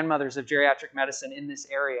grandfathers and grandmothers of geriatric medicine in this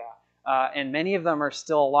area. And many of them are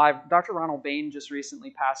still alive. Dr. Ronald Bain just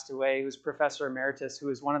recently passed away, who was Professor Emeritus, who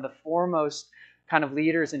was one of the foremost kind of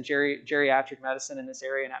leaders in geriatric medicine in this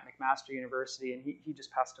area and at McMaster University, and he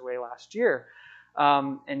just passed away last year.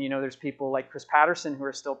 And there's people like Chris Patterson who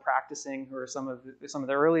are still practicing, who are some of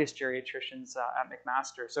the earliest geriatricians at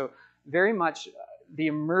McMaster. So very much the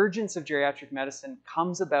emergence of geriatric medicine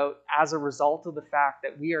comes about as a result of the fact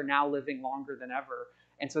that we are now living longer than ever,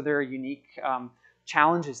 and so there are unique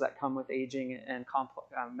challenges that come with aging and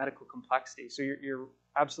medical complexity. So you're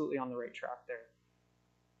absolutely on the right track there.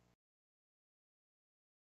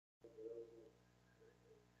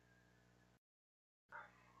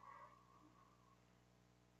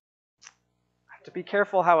 I have to be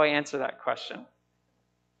careful how I answer that question.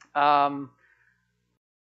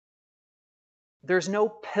 There's no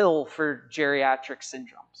pill for geriatric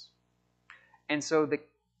syndromes. And so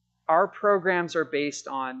our programs are based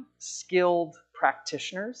on skilled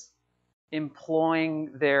practitioners employing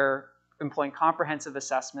comprehensive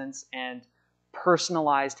assessments and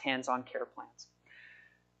personalized hands-on care plans.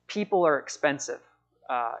 People are expensive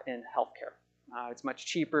in healthcare. It's much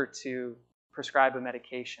cheaper to prescribe a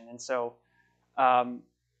medication. And so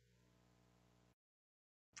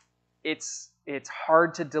it's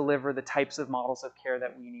hard to deliver the types of models of care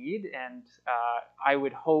that we need. And I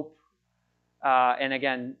would hope, and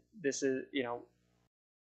again, this is,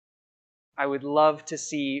 I would love to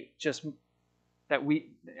see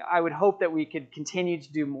I would hope that we could continue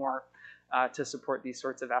to do more to support these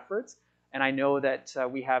sorts of efforts. And I know that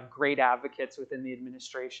we have great advocates within the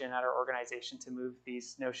administration at our organization to move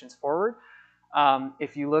these notions forward.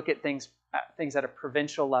 If you look at things at a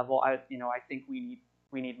provincial level, I think we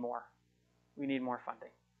need more. We need more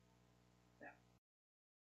funding. Yeah.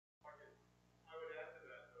 I would add to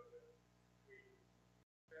that, though, that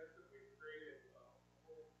we created a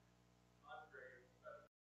whole cadre of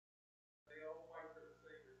they all fight for the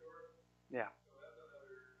same resources. Yeah. So that's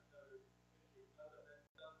another issue. Not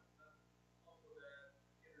also that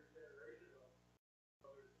intergenerational.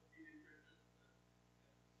 So there's some pediatricians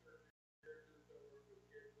and certain therapists that work with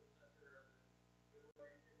kids, et cetera, and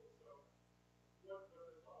middle-aged people. So what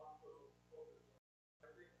does the hospital focus on?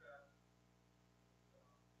 I think that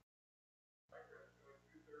background showing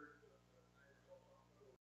 2/3 of the national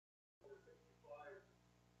hospital over 65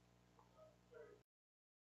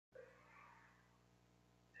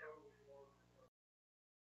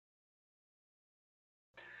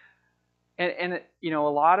 And a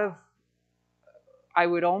lot of, I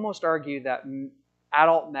would almost argue that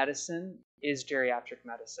adult medicine is geriatric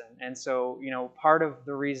medicine. And so, part of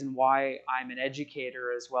the reason why I'm an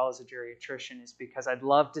educator as well as a geriatrician is because I'd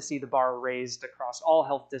love to see the bar raised across all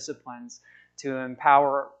health disciplines to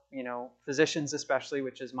empower, physicians especially,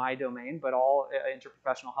 which is my domain, but all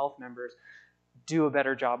interprofessional health members do a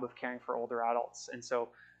better job of caring for older adults. And so,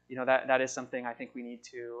 that is something I think we need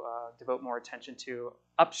to devote more attention to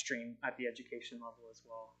upstream at the education level as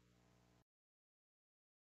well.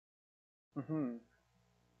 Mm-hmm.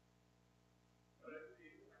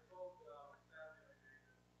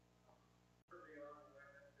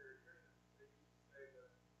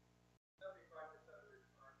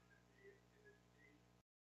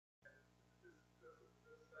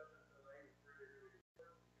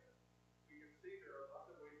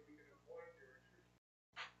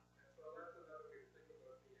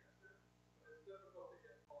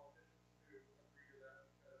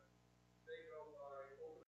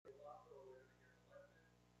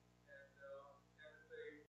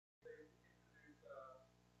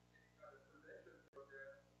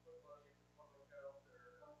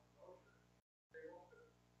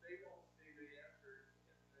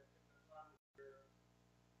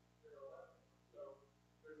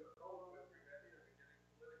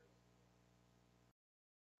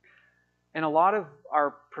 And a lot of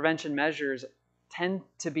our prevention measures tend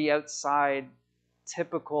to be outside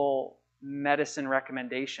typical medicine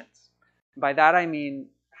recommendations. By that I mean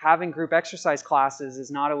having group exercise classes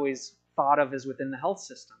is not always thought of as within the health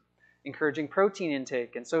system. Encouraging protein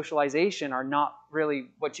intake and socialization are not really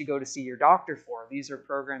what you go to see your doctor for. These are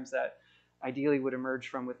programs that ideally would emerge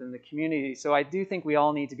from within the community. So I do think we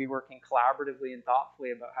all need to be working collaboratively and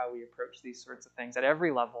thoughtfully about how we approach these sorts of things at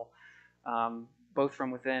every level. Both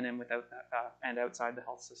from within and and outside the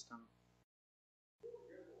health system.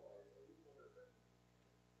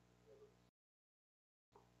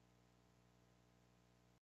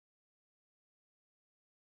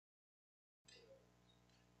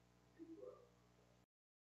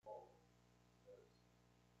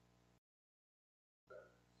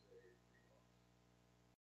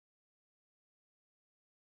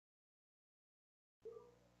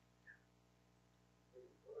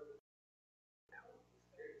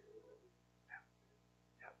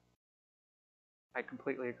 I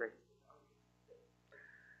completely agree.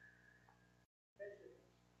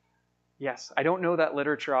 Yes, I don't know that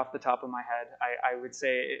literature off the top of my head. I would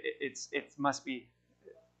say it must be,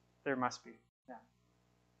 there must be. Yeah.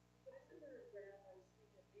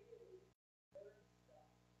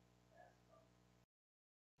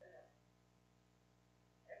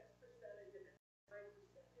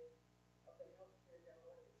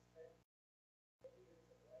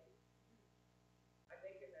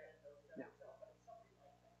 Yeah.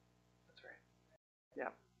 That's right. Yeah.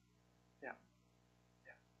 Yeah.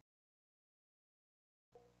 Yeah.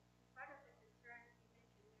 Part of the concern you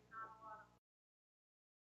mentioned there's not a lot of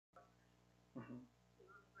Mhm.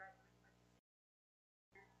 graduate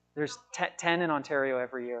There's 10 in Ontario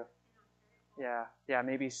every year. Yeah, yeah,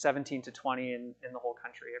 maybe 17 to 20 in the whole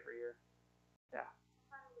country every year. Yeah. to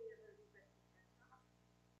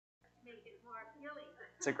make it more appealing.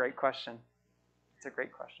 It's a great question. It's a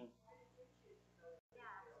great question. Yeah,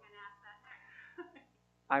 I was going to ask that.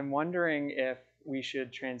 I'm wondering if we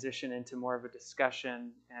should transition into more of a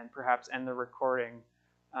discussion and perhaps end the recording.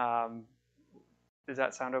 Does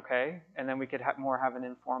that sound okay? And then we could have an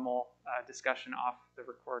informal discussion off the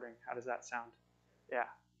recording. How does that sound? Yeah.